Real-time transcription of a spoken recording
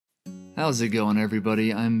How's it going,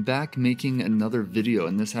 everybody? I'm back making another video,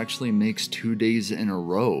 and this actually makes 2 days in a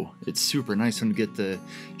row. It's super nice when you get the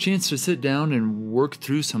chance to sit down and work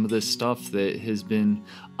through some of this stuff that has been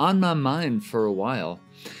on my mind for a while.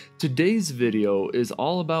 Today's video is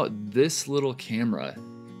all about this little camera,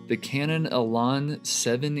 the Canon Elan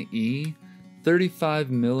 7E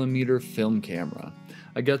 35mm film camera.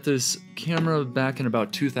 I got this camera back in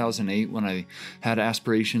about 2008 when I had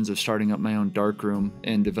aspirations of starting up my own darkroom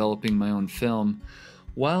and developing my own film.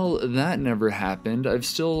 While that never happened, I've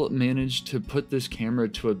still managed to put this camera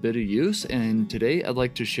to a bit of use, and today I'd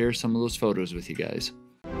like to share some of those photos with you guys.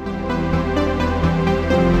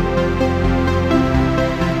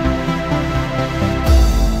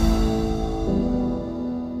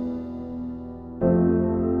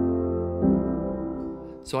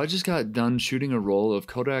 So I just got done shooting a roll of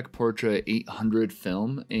Kodak Portra 800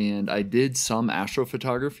 film, and I did some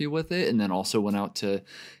astrophotography with it, and then also went out to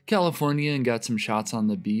California and got some shots on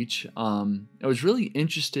the beach. I was really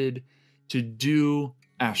interested to do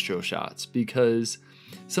astro shots because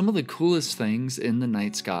some of the coolest things in the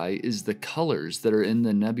night sky is the colors that are in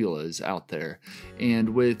the nebulas out there. And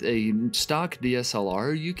with a stock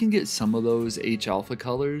DSLR, you can get some of those H-alpha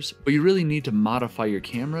colors, but you really need to modify your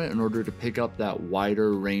camera in order to pick up that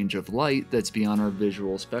wider range of light that's beyond our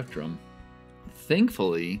visual spectrum.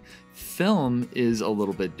 Thankfully, film is a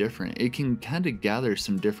little bit different. It can kind of gather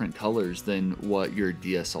some different colors than what your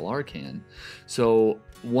DSLR can. So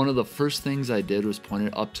one of the first things I did was point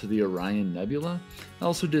it up to the Orion Nebula. I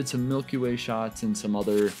also did some Milky Way shots and some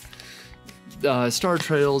other star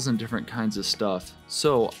trails and different kinds of stuff.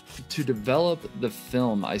 So to develop the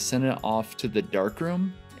film, I sent it off to the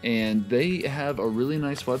darkroom, and they have a really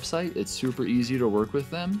nice website. It's super easy to work with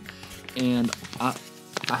them, and I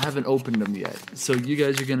haven't opened them yet. So you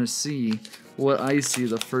guys are gonna see what I see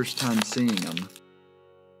the first time seeing them.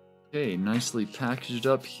 Okay, nicely packaged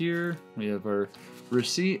up here. We have our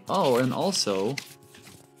receipt. Oh, and also,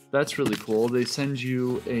 that's really cool. They send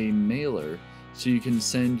you a mailer, so you can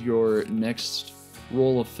send your next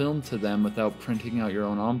roll of film to them without printing out your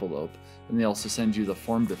own envelope. And they also send you the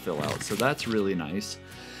form to fill out, so that's really nice.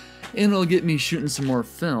 And it'll get me shooting some more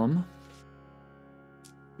film.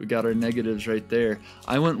 We got our negatives right there.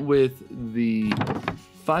 I went with the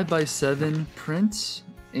 5x7 prints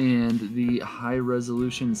and the high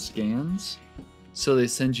resolution scans. So they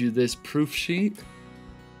send you this proof sheet,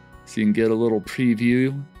 so you can get a little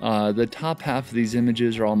preview. The top half of these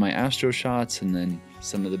images are all my astro shots, and then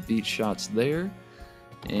some of the beach shots there.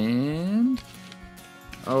 And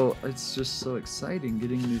oh, it's just so exciting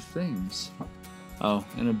getting new things. Oh,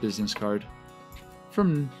 and a business card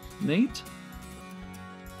from Nate.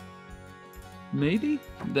 Maybe?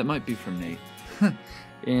 That might be from Nate.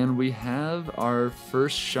 And we have our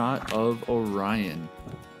first shot of Orion.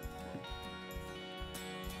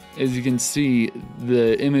 As you can see,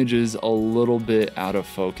 the image is a little bit out of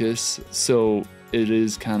focus, so it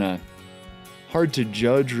is kind of hard to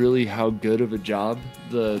judge really how good of a job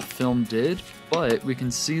the film did, but we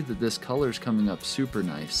can see that this color is coming up super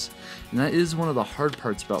nice. And that is one of the hard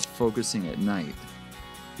parts about focusing at night.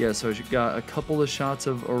 Yeah, so I got a couple of shots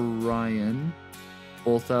of Orion,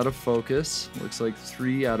 both out of focus. Looks like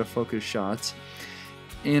 3 out of focus shots.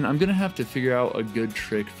 And I'm gonna have to figure out a good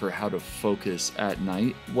trick for how to focus at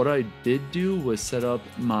night. What I did do was set up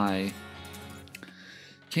my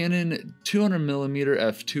Canon 200mm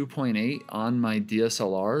f2.8 on my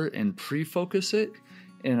DSLR and pre-focus it.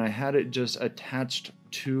 And I had it just attached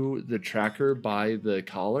to the tracker by the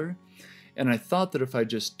collar. And I thought that if I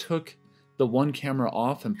just took the one camera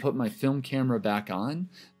off and put my film camera back on,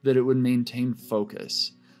 that it would maintain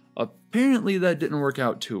focus. Apparently that didn't work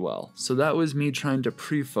out too well. So that was me trying to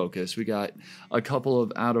pre-focus. We got a couple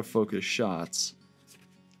of out of focus shots.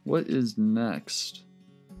 What is next?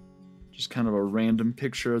 Just kind of a random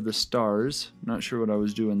picture of the stars. Not sure what I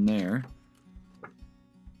was doing there.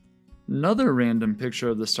 Another random picture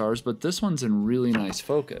of the stars, but this one's in really nice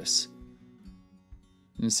focus.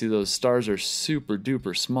 You can see those stars are super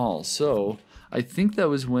duper small. So I think that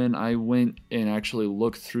was when I went and actually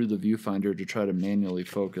looked through the viewfinder to try to manually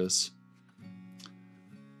focus.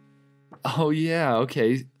 Oh yeah,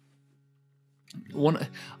 okay.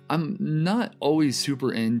 I'm not always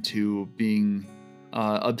super into being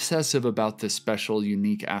obsessive about the special,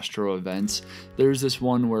 unique astro events. There's this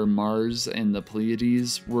one where Mars and the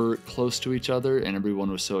Pleiades were close to each other and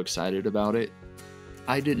everyone was so excited about it.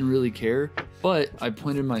 I didn't really care, but I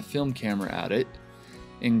pointed my film camera at it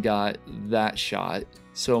and got that shot.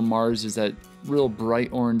 So Mars is that real bright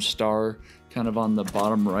orange star kind of on the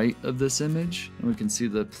bottom right of this image, and we can see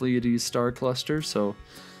the Pleiades star cluster. So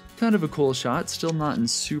kind of a cool shot, still not in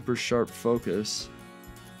super sharp focus.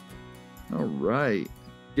 All right,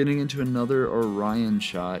 getting into another Orion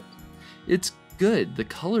shot. It's good. The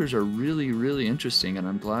colors are really, really interesting, and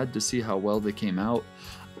I'm glad to see how well they came out.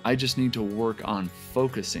 I just need to work on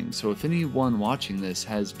focusing. So if anyone watching this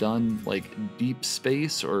has done like deep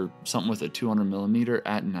space or something with a 200mm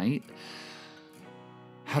at night,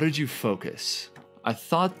 how did you focus? I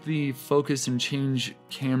thought the focus and change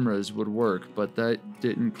cameras would work, but that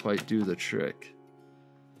didn't quite do the trick.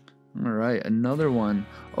 All right, another one.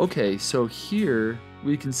 Okay, so here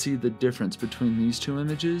we can see the difference between these two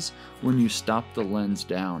images when you stop the lens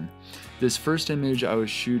down. This first image I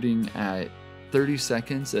was shooting at 30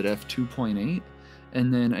 seconds at f2.8,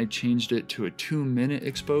 and then I changed it to a 2-minute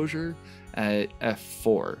exposure at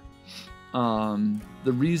f4.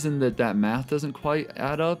 The reason that math doesn't quite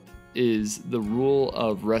add up is the rule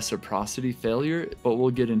of reciprocity failure, but we'll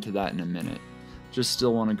get into that in a minute. Just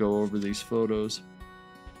still want to go over these photos.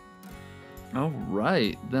 All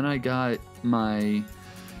right, then I got my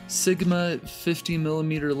Sigma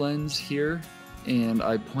 50mm lens here, and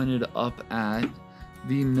I pointed up at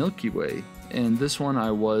the Milky Way. And this one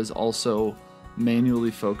I was also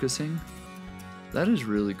manually focusing. That is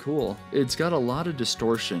really cool. It's got a lot of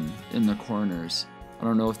distortion in the corners. I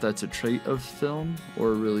don't know if that's a trait of film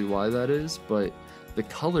or really why that is, but the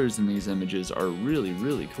colors in these images are really,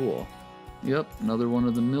 really cool. Yep, another one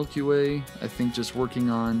of the Milky Way. I think just working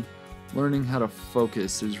on learning how to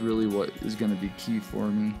focus is really what is going to be key for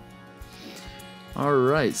me.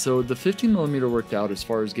 Alright, so the 15mm worked out as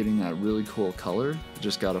far as getting that really cool color.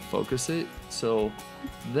 Just got to focus it. So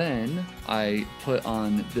then I put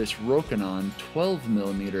on this Rokinon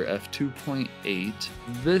 12mm f2.8.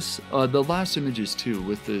 This, the last images too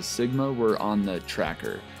with the Sigma were on the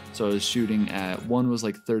tracker. So I was shooting at, one was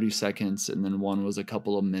like 30 seconds and then one was a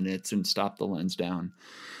couple of minutes and stopped the lens down.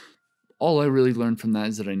 All I really learned from that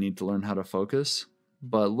is that I need to learn how to focus,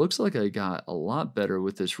 but it looks like I got a lot better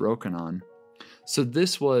with this Rokinon. So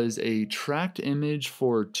this was a tracked image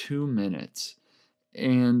for 2 minutes,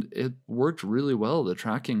 and it worked really well. The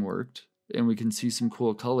tracking worked, and we can see some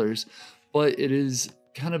cool colors, but it is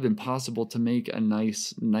kind of impossible to make a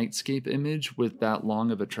nice nightscape image with that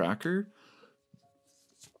long of a tracker.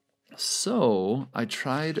 So I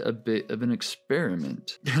tried a bit of an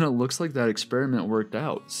experiment, and it looks like that experiment worked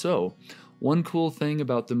out. So one cool thing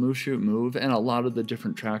about the Move Shoot Move, and a lot of the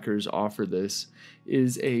different trackers offer this,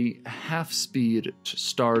 is a half-speed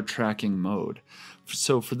star tracking mode.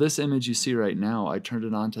 So for this image you see right now, I turned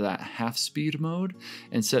it on to that half-speed mode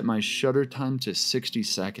and set my shutter time to 60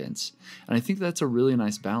 seconds. And I think that's a really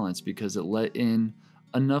nice balance because it let in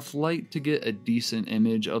enough light to get a decent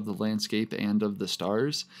image of the landscape and of the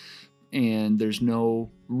stars, and there's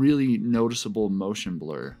no really noticeable motion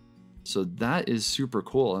blur. So that is super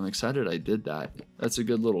cool. I'm excited I did that. That's a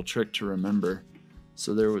good little trick to remember.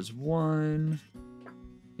 So there was 1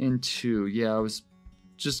 and 2. Yeah, it was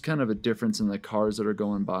just kind of a difference in the cars that are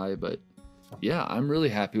going by, but yeah, I'm really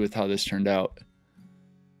happy with how this turned out.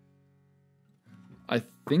 I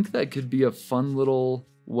think that could be a fun little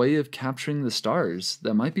way of capturing the stars.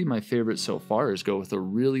 That might be my favorite so far, is go with a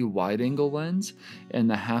really wide angle lens and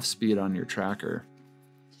the half speed on your tracker.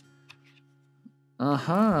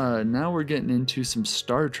 Aha, now we're getting into some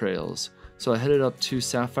star trails. So I headed up to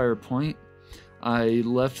Sapphire Point. I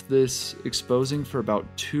left this exposing for about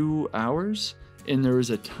 2 hours, and there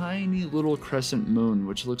was a tiny little crescent moon,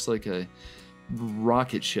 which looks like a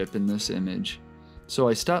rocket ship in this image. So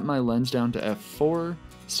I stopped my lens down to f4,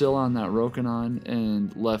 still on that Rokinon,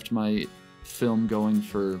 and left my film going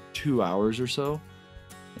for 2 hours or so.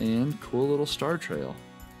 And cool little star trail.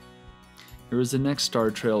 Here was the next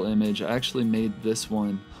star trail image. I actually made this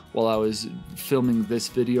one while I was filming this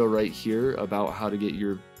video right here about how to get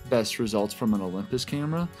your best results from an Olympus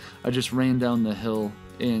camera. I just ran down the hill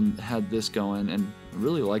and had this going, and I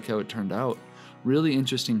really like how it turned out. Really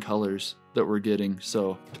interesting colors that we're getting.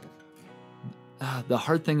 So the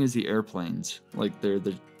hard thing is the airplanes. Like they're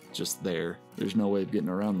just there. There's no way of getting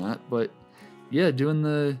around that. But yeah, doing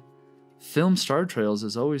the film star trails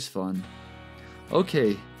is always fun.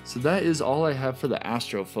 Okay, so that is all I have for the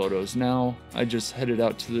astro photos. Now I just headed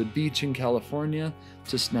out to the beach in California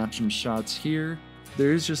to snap some shots here.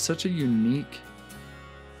 There is just such a unique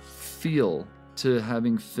feel to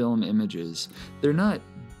having film images. They're not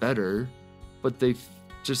better, but they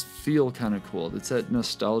just feel kind of cool. It's that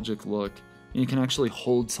nostalgic look. And you can actually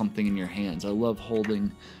hold something in your hands. I love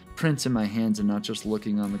holding prints in my hands and not just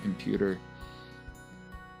looking on the computer.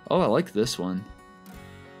 Oh, I like this one.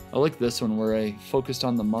 I like this one where I focused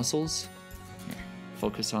on the muscles.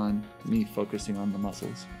 Focus on me focusing on the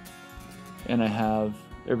muscles. And I have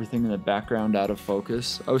everything in the background out of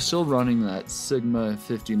focus. I was still running that Sigma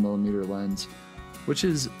 50mm lens, which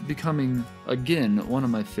is becoming, again, one of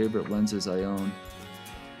my favorite lenses I own.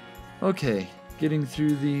 Okay, getting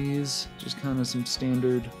through these, just kind of some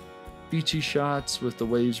standard beachy shots with the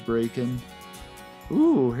waves breaking.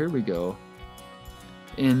 Ooh, here we go.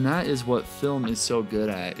 And that is what film is so good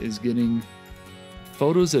at, is getting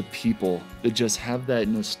photos of people that just have that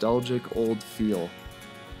nostalgic old feel.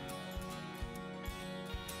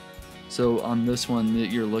 So on this one that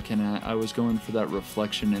you're looking at, I was going for that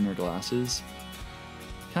reflection inner glasses.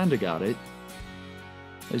 Kinda got it.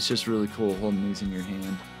 It's just really cool holding these in your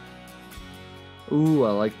hand. Ooh,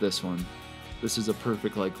 I like this one. This is a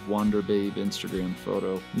perfect like Wander Babe Instagram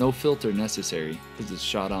photo. No filter necessary because it's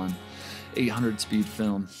shot on 800 speed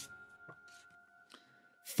film.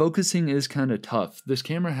 Focusing is kind of tough. This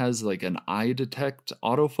camera has like an eye detect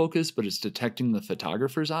autofocus, but it's detecting the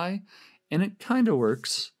photographer's eye, and it kind of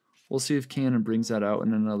works. We'll see if Canon brings that out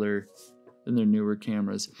in their newer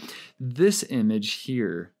cameras. This image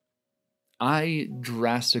here, I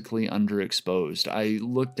drastically underexposed. I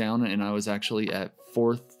looked down and I was actually at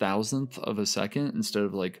 4,000th of a second instead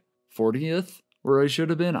of like 40th where I should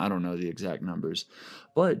have been. I don't know the exact numbers,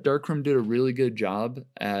 but Darkroom did a really good job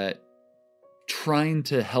at trying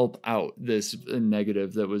to help out this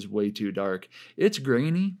negative that was way too dark. It's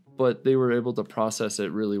grainy, but they were able to process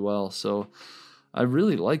it really well. So I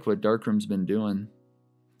really like what Darkroom's been doing.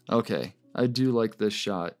 Okay, I do like this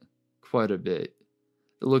shot quite a bit.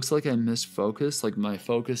 It looks like I missed focus, like my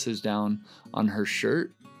focus is down on her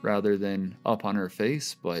shirt rather than up on her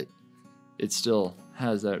face, but it still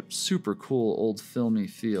has that super cool old filmy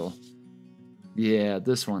feel. Yeah,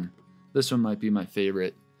 this one might be my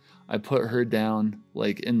favorite. I put her down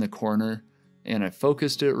like in the corner and I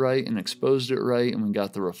focused it right and exposed it right, and we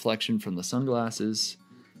got the reflection from the sunglasses.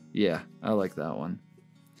 Yeah, I like that one.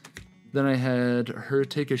 Then I had her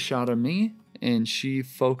take a shot of me, and she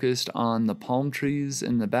focused on the palm trees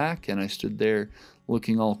in the back, and I stood there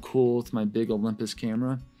looking all cool with my big Olympus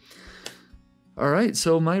camera. Alright,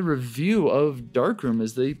 so my review of Darkroom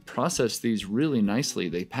is they processed these really nicely.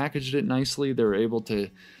 They packaged it nicely. They were able to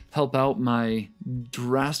help out my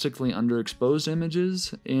drastically underexposed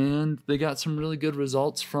images, and they got some really good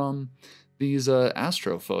results from these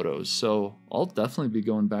astro photos. So I'll definitely be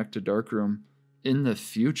going back to Darkroom in the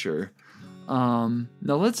future. Now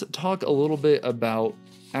let's talk a little bit about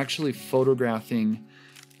actually photographing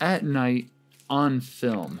at night on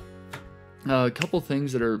film. A couple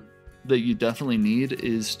things that you definitely need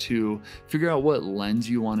is to figure out what lens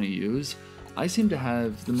you want to use. I seem to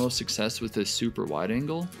have the most success with this super wide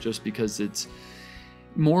angle just because it's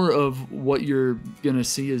more of what you're gonna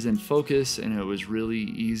see is in focus, and it was really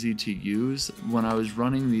easy to use. When I was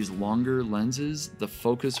running these longer lenses, the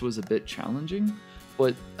focus was a bit challenging,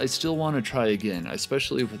 but I still want to try again,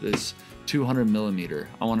 especially with this 200mm.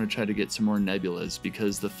 I want to try to get some more nebulas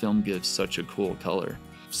because the film gives such a cool color.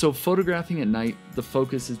 So photographing at night, the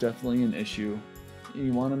focus is definitely an issue.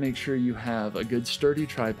 You want to make sure you have a good sturdy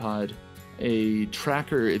tripod. A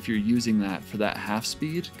tracker, if you're using that for that half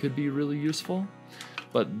speed, could be really useful.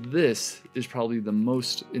 But this is probably the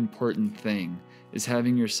most important thing, is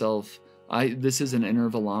having yourself, this is an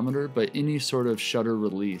intervalometer, but any sort of shutter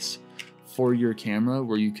release for your camera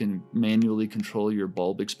where you can manually control your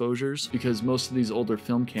bulb exposures, because most of these older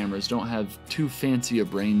film cameras don't have too fancy a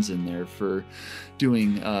brains in there for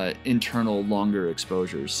doing internal longer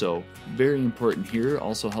exposures. So very important here,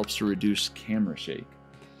 also helps to reduce camera shake.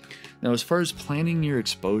 Now, as far as planning your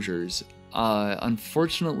exposures,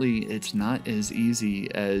 unfortunately, it's not as easy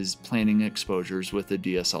as planning exposures with a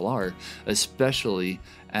DSLR, especially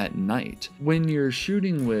at night. When you're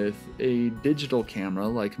shooting with a digital camera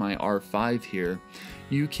like my R5 here,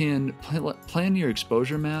 you can plan your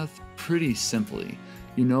exposure math pretty simply.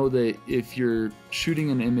 You know that if you're shooting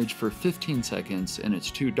an image for 15 seconds and it's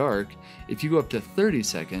too dark, if you go up to 30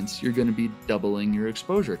 seconds, you're going to be doubling your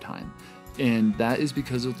exposure time. And that is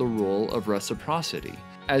because of the rule of reciprocity.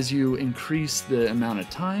 As you increase the amount of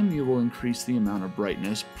time, you will increase the amount of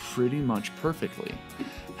brightness pretty much perfectly.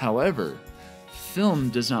 However, film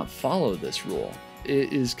does not follow this rule.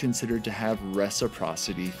 It is considered to have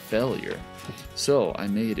reciprocity failure. So I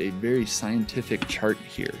made a very scientific chart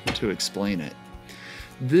here to explain it.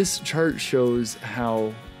 This chart shows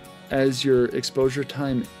how, as your exposure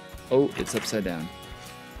time, oh, it's upside down.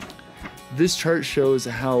 This chart shows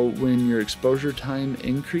how when your exposure time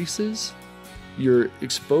increases, your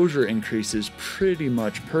exposure increases pretty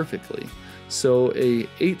much perfectly. So a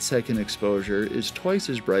 8-second exposure is twice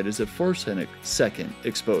as bright as a 4-second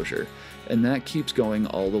exposure, and that keeps going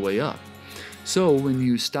all the way up. So when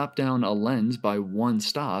you stop down a lens by one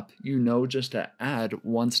stop, you know just to add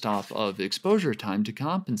one stop of exposure time to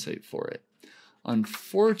compensate for it.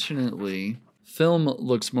 Unfortunately, film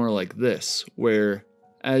looks more like this, where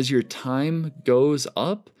as your time goes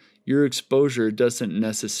up, your exposure doesn't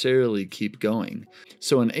necessarily keep going.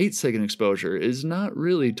 So an 8-second exposure is not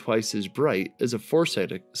really twice as bright as a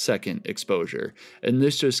 4-second exposure, and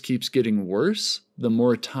this just keeps getting worse the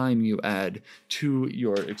more time you add to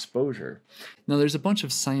your exposure. Now there's a bunch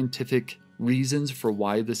of scientific reasons for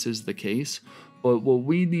why this is the case, but what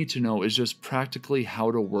we need to know is just practically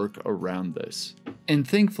how to work around this. And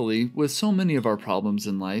thankfully, with so many of our problems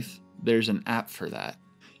in life, there's an app for that.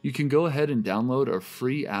 You can go ahead and download a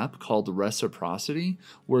free app called Reciprocity,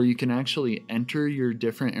 where you can actually enter your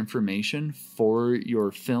different information for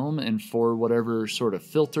your film and for whatever sort of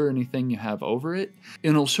filter, anything you have over it.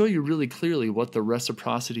 And it'll show you really clearly what the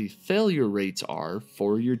reciprocity failure rates are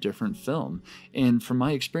for your different film. And from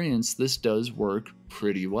my experience, this does work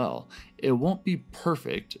pretty well. It won't be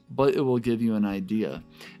perfect, but it will give you an idea.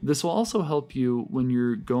 This will also help you when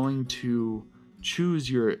you're going to choose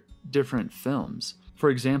your different films. For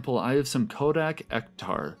example, I have some Kodak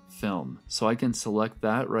Ektar film, so I can select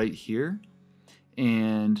that right here.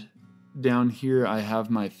 And down here I have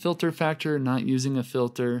my filter factor, not using a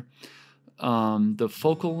filter. The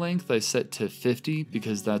focal length I set to 50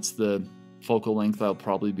 because that's the focal length I'll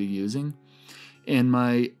probably be using. And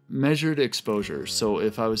my measured exposure, so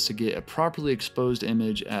if I was to get a properly exposed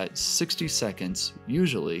image at 60 seconds,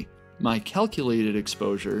 usually, my calculated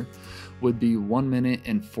exposure would be 1 minute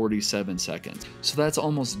and 47 seconds. So that's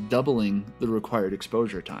almost doubling the required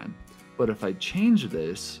exposure time. But if I change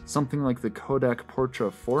this, something like the Kodak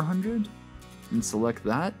Portra 400, and select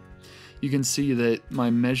that, you can see that my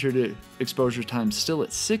measured exposure time is still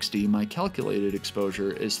at 60, my calculated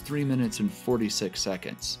exposure is 3 minutes and 46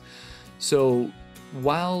 seconds. So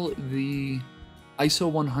while the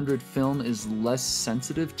ISO 100 film is less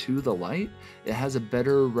sensitive to the light, it has a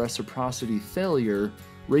better reciprocity failure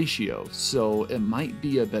ratio, so it might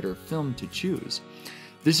be a better film to choose.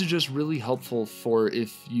 This is just really helpful for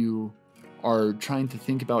if you are trying to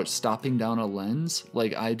think about stopping down a lens,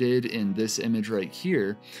 like I did in this image right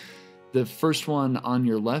here. The first one on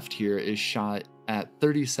your left here is shot at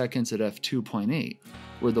 30 seconds at f2.8,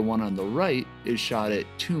 where the one on the right is shot at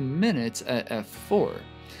 2 minutes at f4.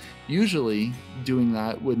 Usually, doing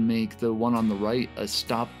that would make the one on the right a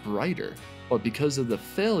stop brighter, but because of the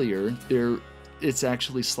failure, it's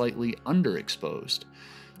actually slightly underexposed.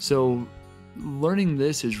 So learning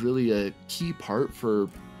this is really a key part for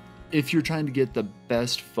if you're trying to get the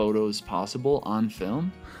best photos possible on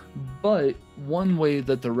film. But one way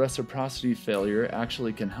that the reciprocity failure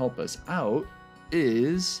actually can help us out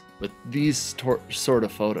is with these sort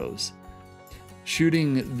of photos.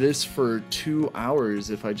 Shooting this for 2 hours,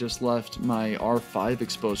 if I just left my R5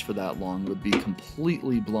 exposed for that long, would be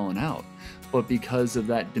completely blown out. But because of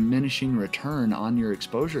that diminishing return on your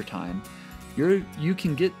exposure time, you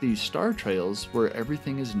can get these star trails where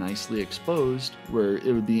everything is nicely exposed, where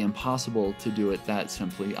it would be impossible to do it that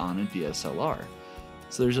simply on a DSLR.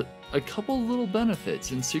 So there's a couple little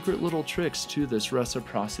benefits and secret little tricks to this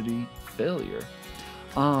reciprocity failure.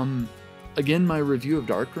 Again, my review of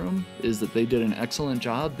Darkroom is that they did an excellent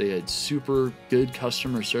job. They had super good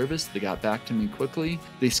customer service. They got back to me quickly.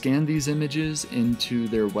 They scanned these images into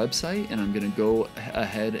their website, and I'm going to go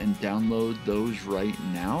ahead and download those right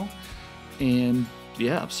now. And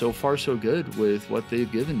yeah, so far so good with what they've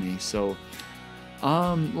given me. So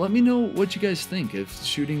let me know what you guys think. If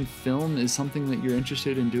shooting film is something that you're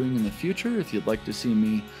interested in doing in the future, if you'd like to see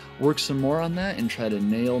me work some more on that and try to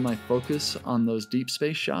nail my focus on those deep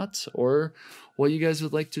space shots, or what you guys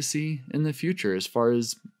would like to see in the future as far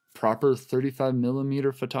as proper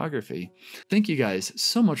 35mm photography. Thank you guys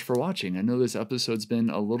so much for watching. I know this episode's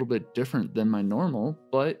been a little bit different than my normal,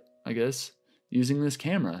 but I guess using this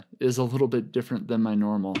camera is a little bit different than my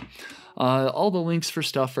normal. All the links for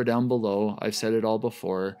stuff are down below. I've said it all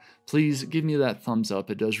before. Please give me that thumbs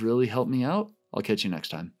up. It does really help me out. I'll catch you next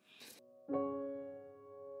time.